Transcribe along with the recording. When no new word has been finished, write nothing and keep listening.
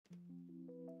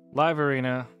Live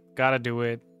arena, gotta do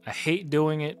it. I hate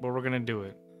doing it, but we're gonna do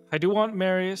it. I do want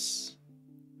Marius.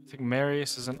 I think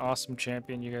Marius is an awesome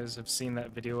champion. You guys have seen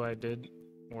that video I did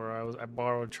where I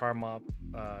borrowed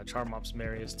Charmop's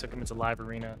Marius, took him into live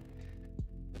arena.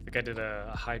 I think I did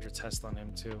a Hydra test on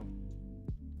him too.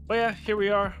 But yeah, here we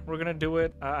are. We're gonna do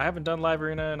it. I haven't done live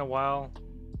arena in a while,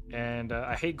 and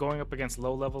I hate going up against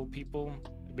low level people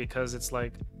because it's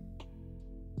like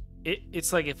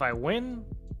it's like if I win,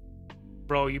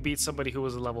 bro, you beat somebody who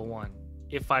was a level 1.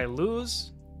 If I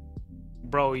lose,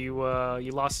 bro, you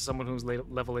lost to someone who's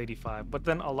level 85. But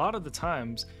then a lot of the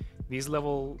times, these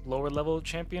lower level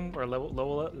champion or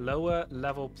lower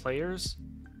level players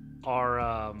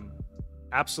are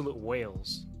absolute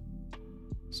whales.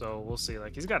 So we'll see.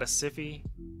 Like, he's got a Siffy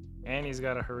and he's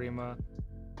got a Harima.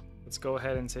 Let's go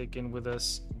ahead and take in with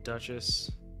us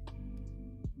Duchess.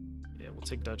 Yeah, we'll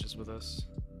take Duchess with us.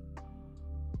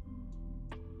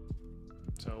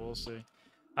 So we'll see.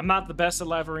 I'm not the best at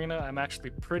live arena. I'm actually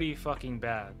pretty fucking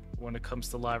bad when it comes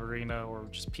to live arena or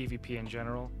just PvP in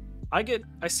general. I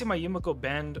see my Yumiko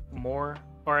banned more,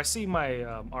 or I see my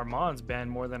Armands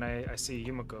banned more than I see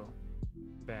Yumiko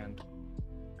banned.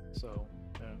 So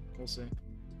yeah, we'll see.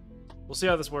 We'll see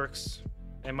how this works.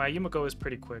 And my Yumiko is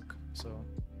pretty quick, so.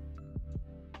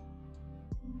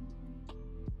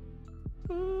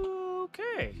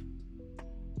 Okay.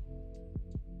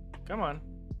 Come on.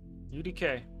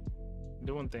 UDK.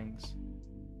 Doing things.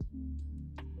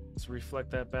 Let's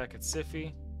reflect that back at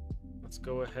Siffy. Let's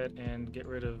go ahead and get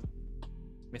rid of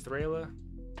Mithrila.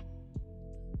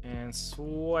 And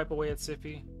swipe away at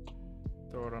Siffy.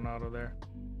 Throw it on auto there.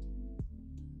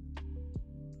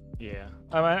 Yeah.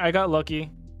 I got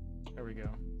lucky. There we go.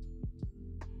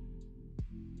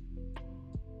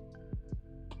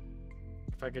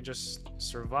 If I could just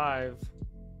survive,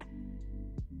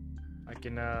 I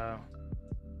can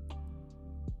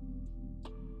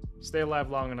stay alive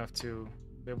long enough to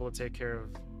be able to take care of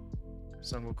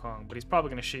Sun Wukong, but he's probably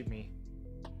gonna sheep me.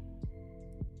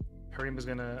 Harima's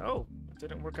gonna... Oh, it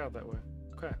didn't work out that way.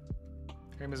 Okay.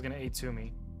 Harima's gonna A2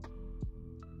 me.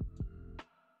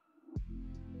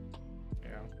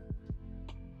 Yeah.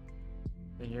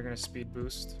 Then you're gonna speed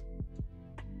boost.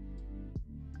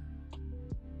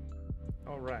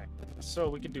 Alright. So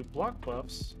we can do block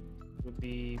buffs with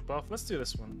the buff. Let's do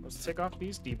this one. Let's take off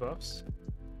these debuffs.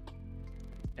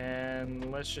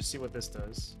 And let's just see what this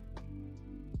does.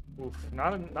 Oof,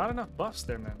 not enough buffs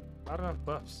there, man. Not enough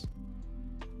buffs.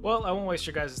 Well, I won't waste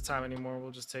your guys' time anymore.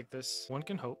 We'll just take this. One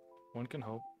can hope. One can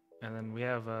hope. And then we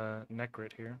have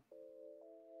Necrit here.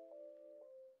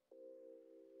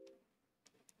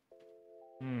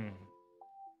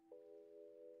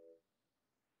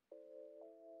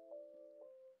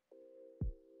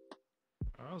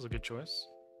 Oh, that was a good choice.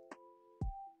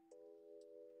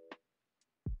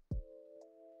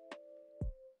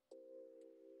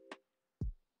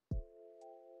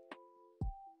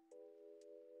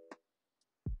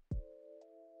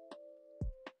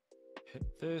 Hit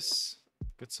this,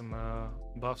 get some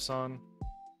buffs on.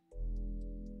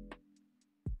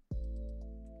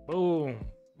 Boom,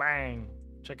 bang,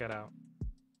 check it out.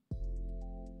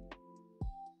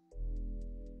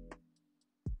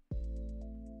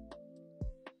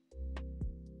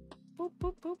 Boop,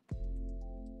 boop, boop.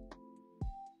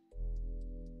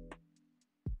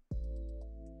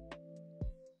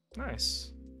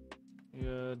 Nice.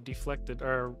 You deflected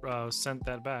or sent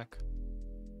that back.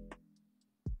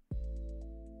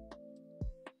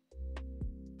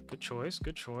 Good choice,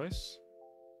 good choice.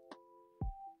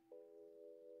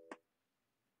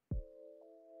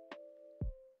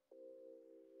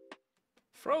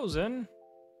 Frozen?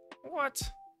 What?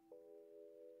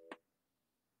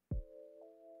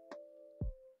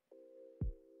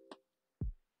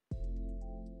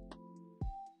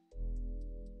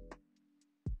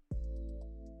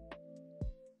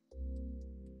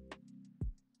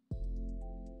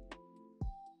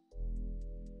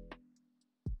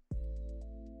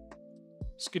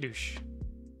 Skadoosh.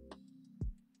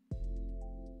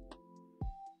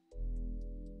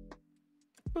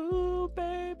 Ooh,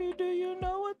 baby, do you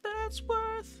know what that's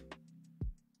worth?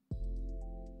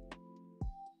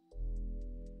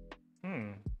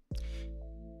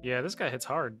 Yeah, this guy hits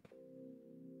hard.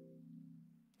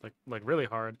 Like really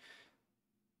hard.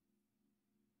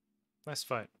 Nice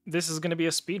fight. This is gonna be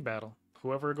a speed battle.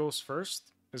 Whoever goes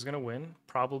first is gonna win.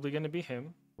 Probably gonna be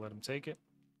him. Let him take it.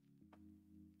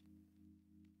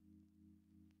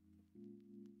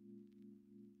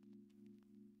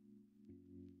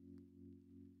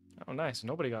 Oh, nice.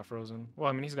 Nobody got frozen. Well,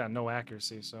 I mean, he's got no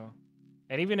accuracy, so...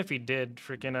 And even if he did,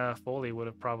 freaking Foley would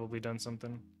have probably done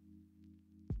something.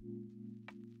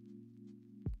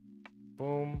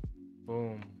 Boom,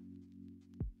 boom.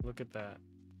 Look at that.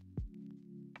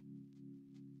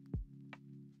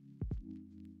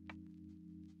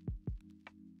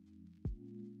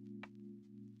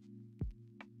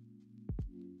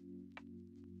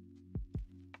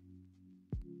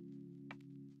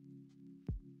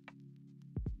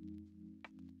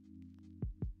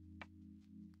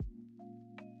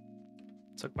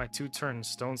 Took my 2-turn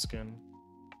stone skin.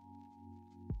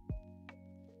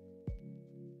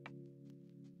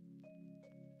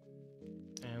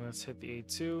 And let's hit the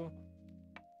A2.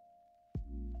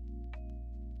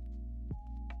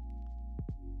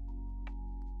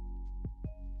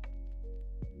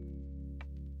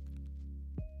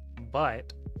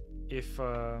 But if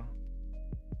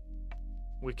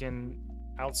we can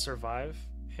out-survive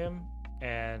him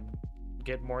and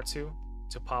get more to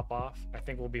pop off, I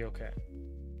think we'll be okay.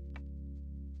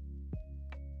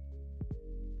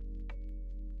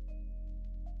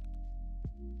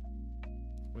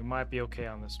 We might be okay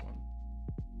on this one.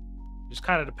 Just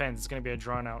kind of depends. It's going to be a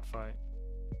drawn-out fight.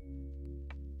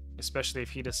 Especially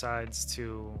if he decides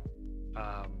to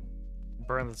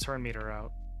burn the turn meter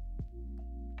out.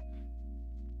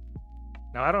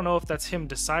 Now, I don't know if that's him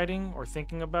deciding or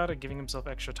thinking about it, giving himself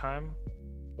extra time,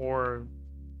 or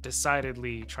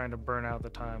decidedly trying to burn out the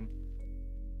time.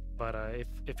 But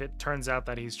if it turns out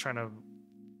that he's trying to,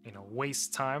 you know,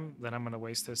 waste time, then I'm going to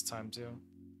waste his time too.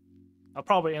 I'll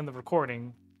probably end the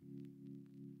recording.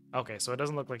 Okay, so it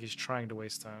doesn't look like he's trying to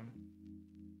waste time.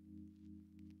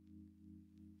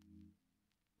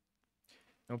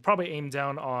 We'll probably aim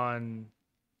down on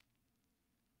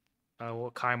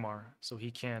Kaimar, so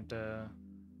he can't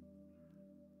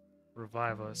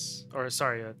revive us. Or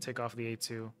sorry, take off the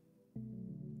A2.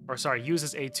 Or sorry, use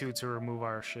his A2 to remove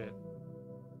our shit.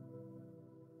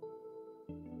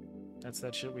 That's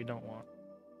that shit we don't want.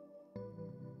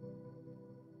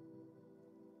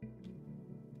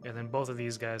 And then both of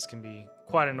these guys can be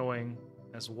quite annoying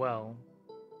as well.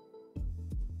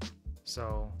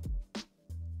 So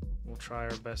we'll try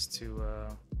our best to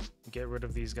get rid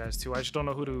of these guys too. I just don't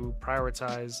know who to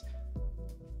prioritize.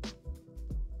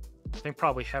 I think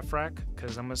probably Hefrak,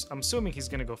 because I'm assuming he's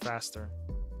gonna go faster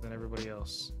than everybody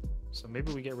else. So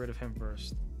maybe we get rid of him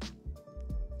first.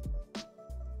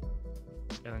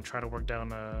 And then try to work down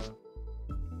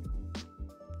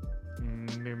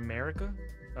Merica?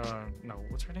 No,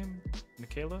 what's her name?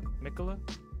 Mikola?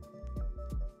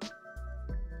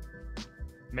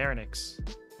 Marinix.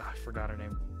 Oh, I forgot her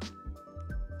name.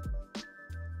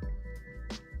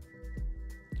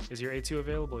 Is your A2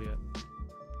 available yet?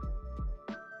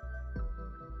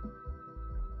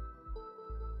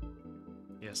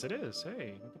 Yes, it is.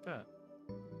 Hey, look at that.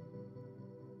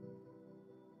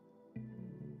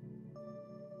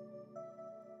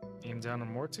 Aim down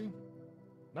on Mortu?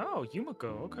 No,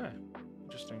 Yumiko. Okay.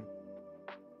 Interesting.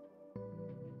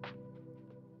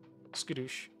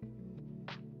 Skadoosh.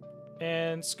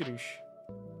 And skadoosh.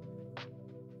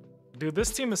 Dude,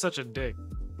 this team is such a dick.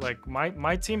 Like,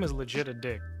 my team is legit a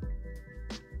dick.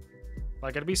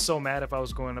 Like, I'd be so mad if I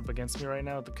was going up against me right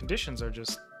now. The conditions are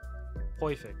just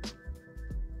perfect.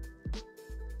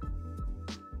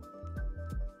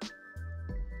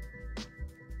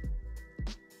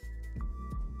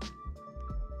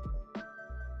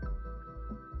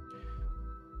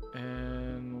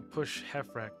 And we'll push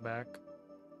Hefrak back.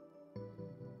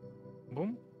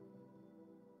 Boom.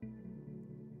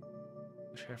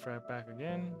 Push Hefrak back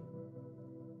again.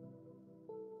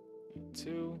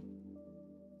 2.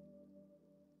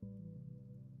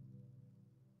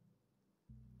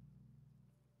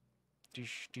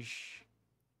 Dish, dish.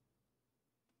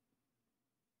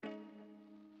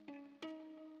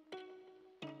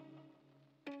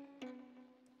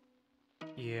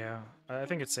 Yeah, I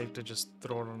think it's safe to just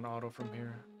throw it on auto from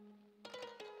here.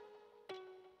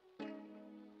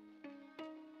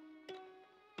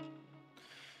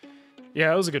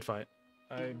 Yeah, it was a good fight.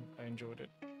 I enjoyed it.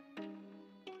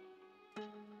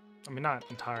 I mean, not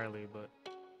entirely, but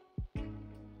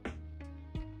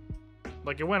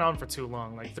like it went on for too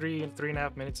long. Like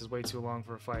 3.5 minutes is way too long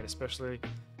for a fight, especially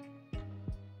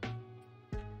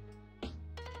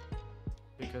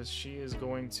because she is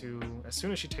going to, as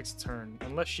soon as she takes a turn,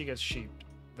 unless she gets sheeped,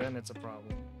 then it's a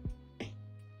problem.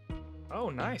 Oh,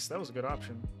 nice. That was a good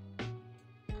option.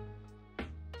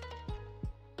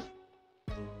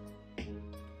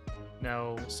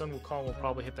 Now, Sun Wukong will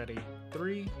probably hit that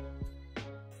 8-3.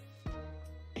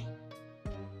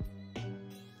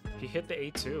 He hit the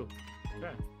A2.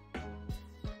 Okay.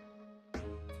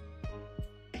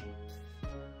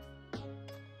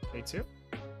 A2?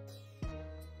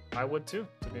 I would too,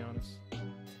 to be honest.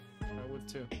 I would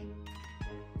too.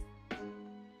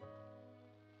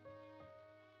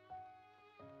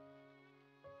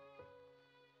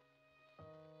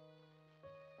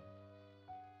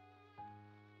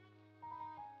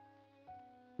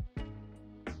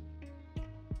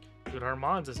 Dude,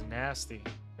 Armand's is nasty.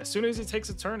 As soon as he takes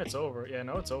a turn, it's over. Yeah,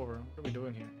 no, it's over. What are we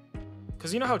doing here?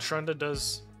 Because you know how Trunda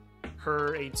does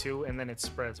her A2 and then it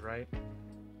spreads, right?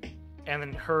 And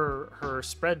then her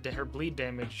bleed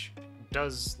damage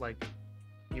does like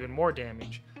even more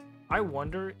damage. I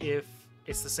wonder if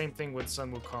it's the same thing with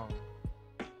Sun Wukong.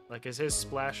 Like, is his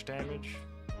splash damage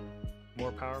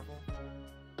more powerful?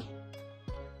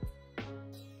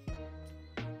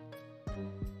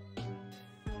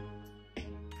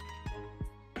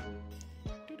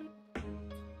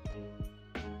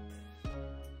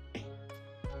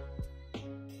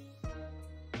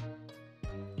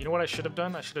 You know what I should have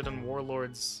done? I should have done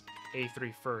Warlord's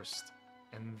A3 first,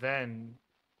 and then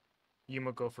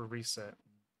Yuma go for reset.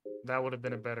 That would have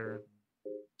been a better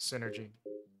synergy.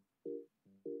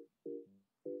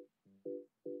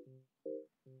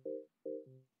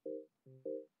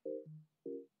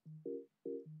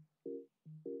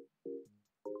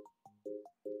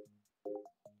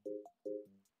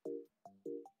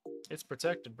 It's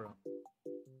protected, bro.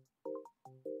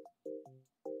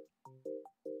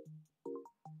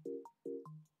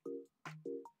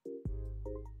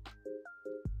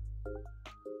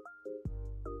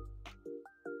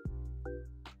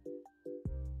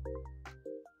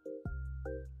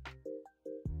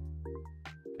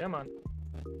 Come on.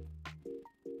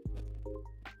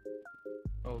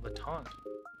 Oh, the taunt.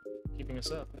 Keeping us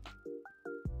up.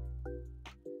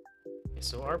 Okay,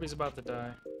 so Arby's about to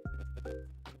die.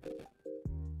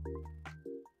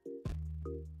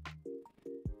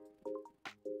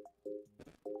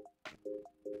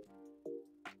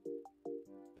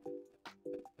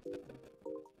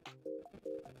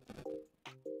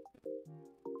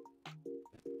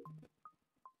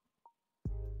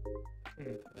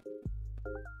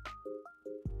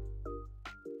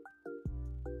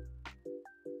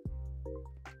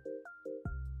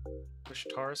 Push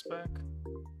Taurus back?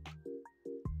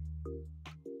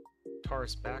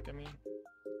 Taurus back, I mean.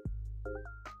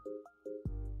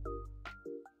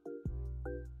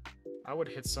 I would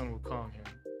hit Sun Wukong here.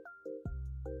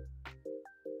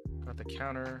 Got the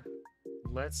counter.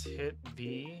 Let's hit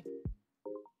the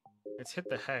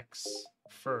Hex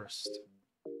first.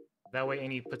 That way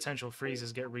any potential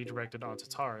freezes get redirected onto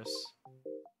Taurus.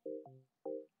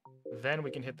 Then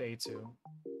we can hit the A2.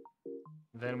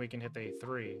 Then we can hit the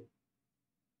A3.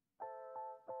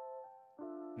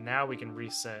 Now we can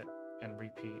reset and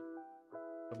repeat.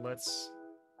 But let's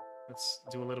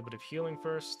do a little bit of healing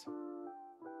first.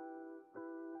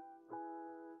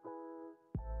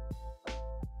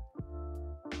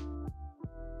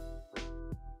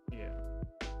 Yeah.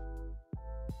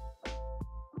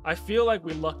 I feel like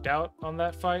we lucked out on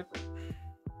that fight.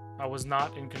 I was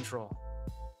not in control.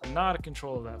 I'm not in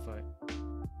control of that fight.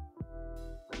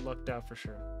 Lucked out for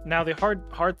sure. Now the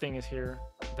hard thing is here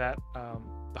that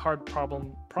the hard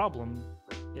problem.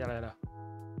 Yeah.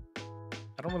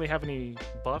 I don't really have any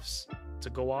buffs to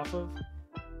go off of.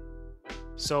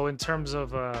 So in terms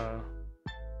of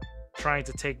trying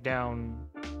to take down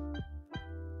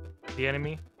the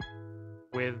enemy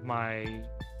with my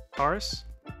Taurus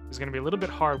is going to be a little bit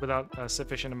hard without a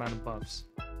sufficient amount of buffs.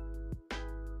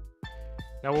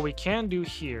 Now what we can do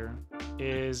here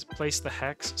is place the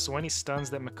Hex, so any stuns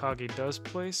that Mikage does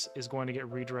place is going to get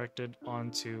redirected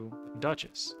onto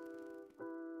Duchess.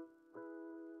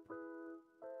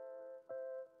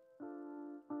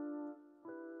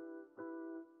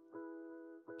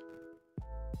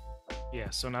 Yeah,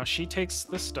 so now she takes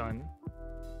the stun,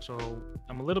 so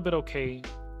I'm a little bit okay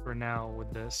for now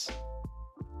with this.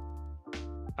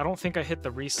 I don't think I hit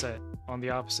the reset on the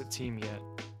opposite team yet,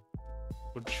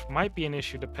 which might be an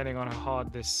issue depending on how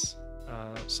hard this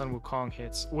Sun Wukong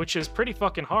hits, which is pretty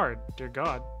fucking hard, dear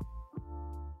God.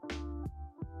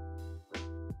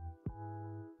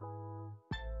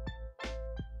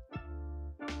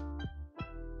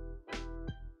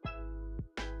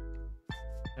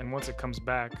 And once it comes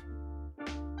back,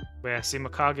 but yeah, see,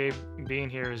 Mikage being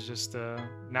here is just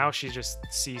now she just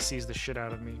sees the shit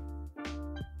out of me.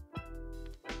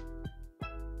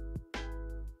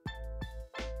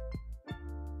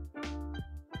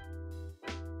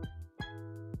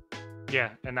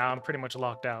 Yeah, and now I'm pretty much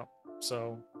locked out,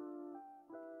 so...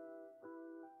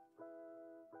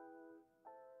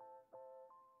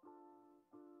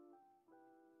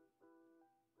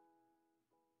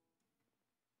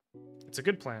 It's a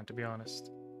good plan, to be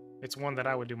honest. It's one that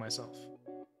I would do myself.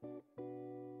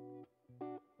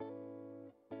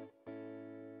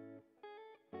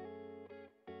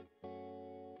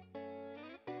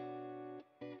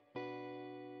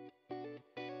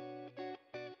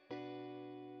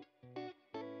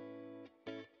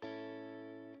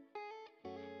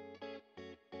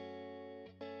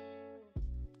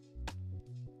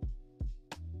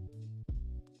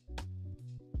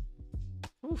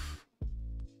 Oof.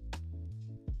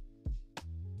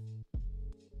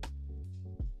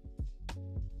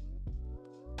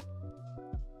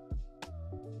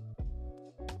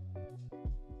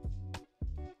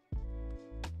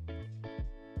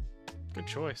 Good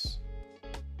choice.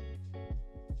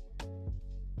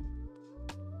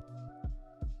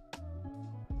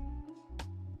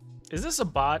 Is this a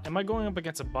bot? Am I going up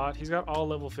against a bot? He's got all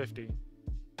level 50.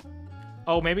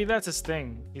 Oh, maybe that's his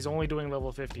thing. He's only doing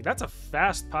level 50. That's a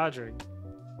fast Padre.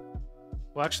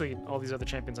 Well, actually, all these other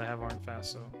champions I have aren't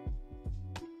fast, so...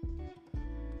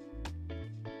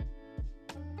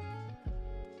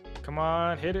 Come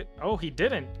on, hit it. Oh, he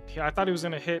didn't. I thought he was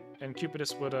going to hit and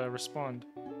Cupidus would respond.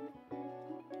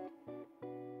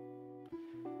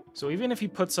 So even if he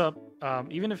puts up...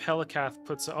 even if Helicath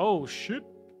puts... Oh, shit.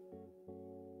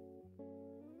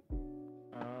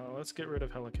 Let's get rid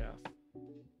of Helicath.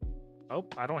 Oh,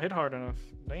 I don't hit hard enough.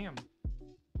 Damn.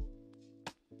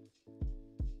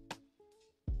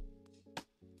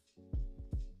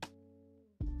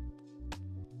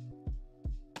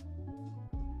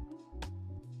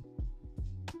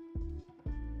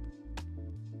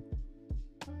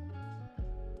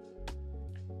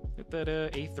 Hit that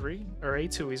A3 or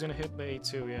A2. He's gonna hit the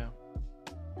A2, yeah.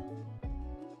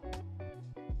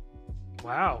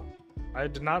 Wow. I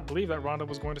did not believe that Ronda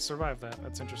was going to survive that.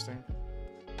 That's interesting.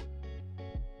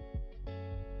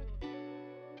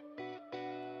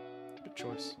 Good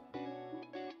choice.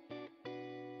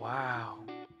 Wow.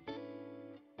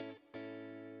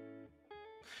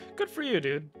 Good for you,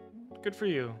 dude. Good for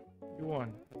you. You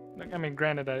won. I mean,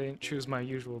 granted, I didn't choose my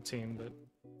usual team, but...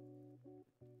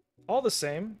 all the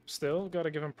same, still,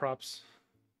 gotta give him props.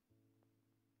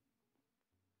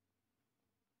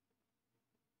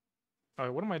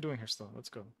 Alright, what am I doing here still? Let's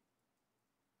go.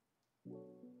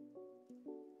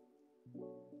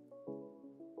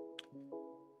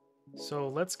 So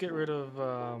let's get rid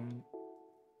of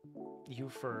you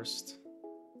first.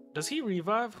 Does he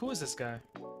revive? Who is this guy?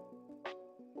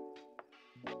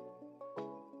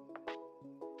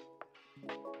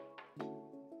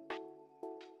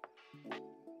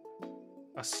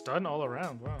 A stun all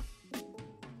around, wow.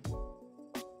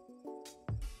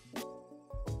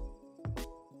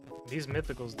 These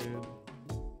mythicals, dude.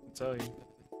 I'll tell you.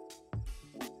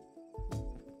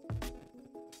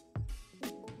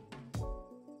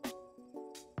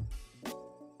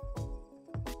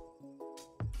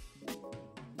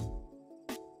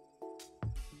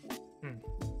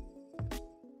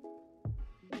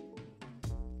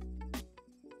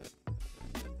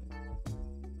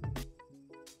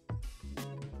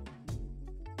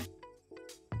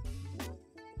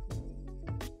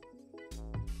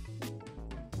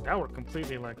 Now we're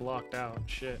completely like locked out.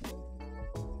 Shit.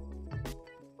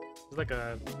 It's like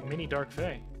a mini Dark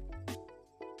Fae.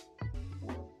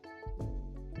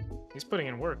 He's putting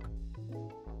in work.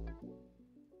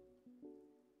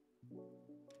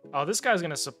 Oh, this guy's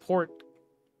gonna support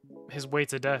his way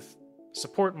to death.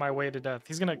 Support my way to death.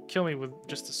 He's gonna kill me with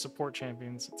just the support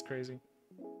champions. It's crazy.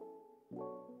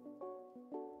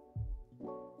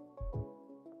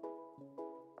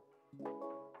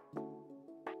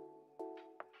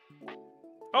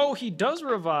 Oh, he does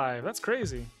revive. That's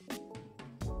crazy.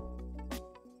 Oh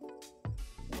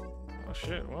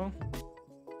shit, well.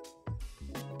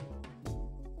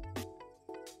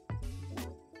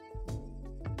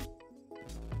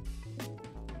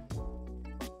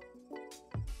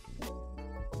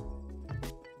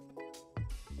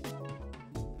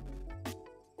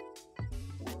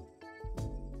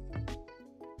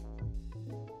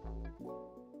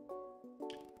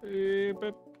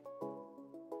 But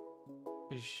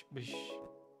bish bish.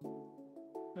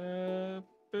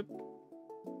 Bip.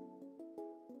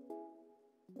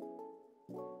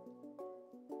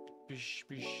 Bish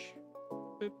bish.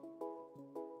 Bip.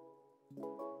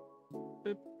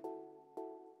 Bip.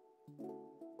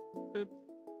 Bip.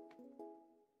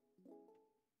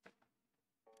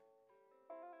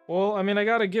 Well, I mean, I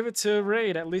gotta give it to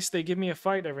Raid. At least they give me a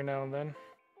fight every now and then.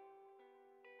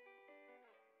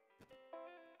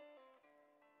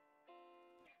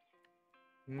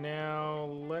 Now,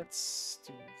 let's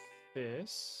do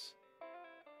this.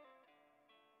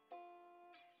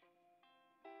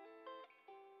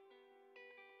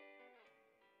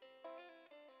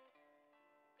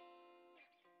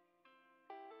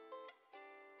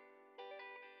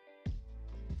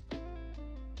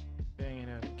 Bang it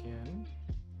out again.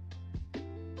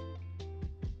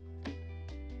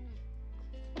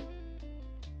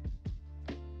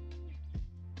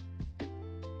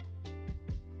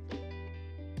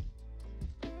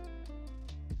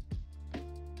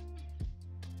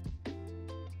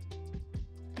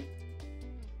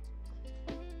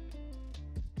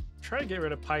 try to get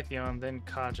rid of Pythion, then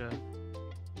Kaja.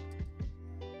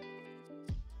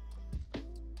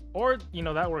 Or, you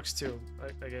know, that works too,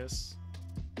 I guess.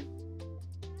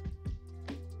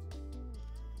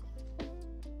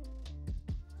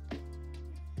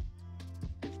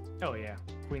 Oh yeah,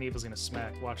 Queen Eva's gonna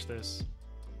smack. Watch this.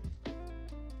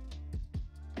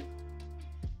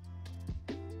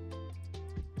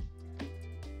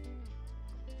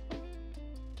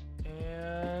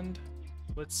 And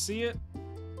let's see it.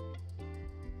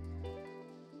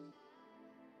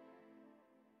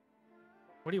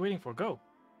 What are you waiting for? Go.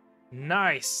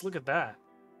 Nice. Look at that.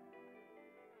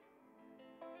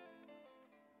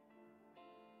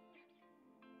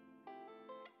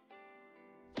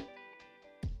 Let's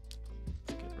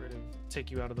get rid of, take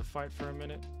you out of the fight for a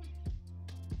minute.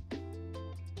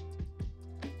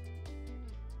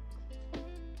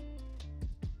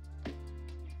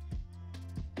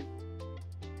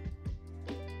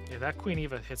 Yeah, that Queen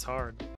Eva hits hard.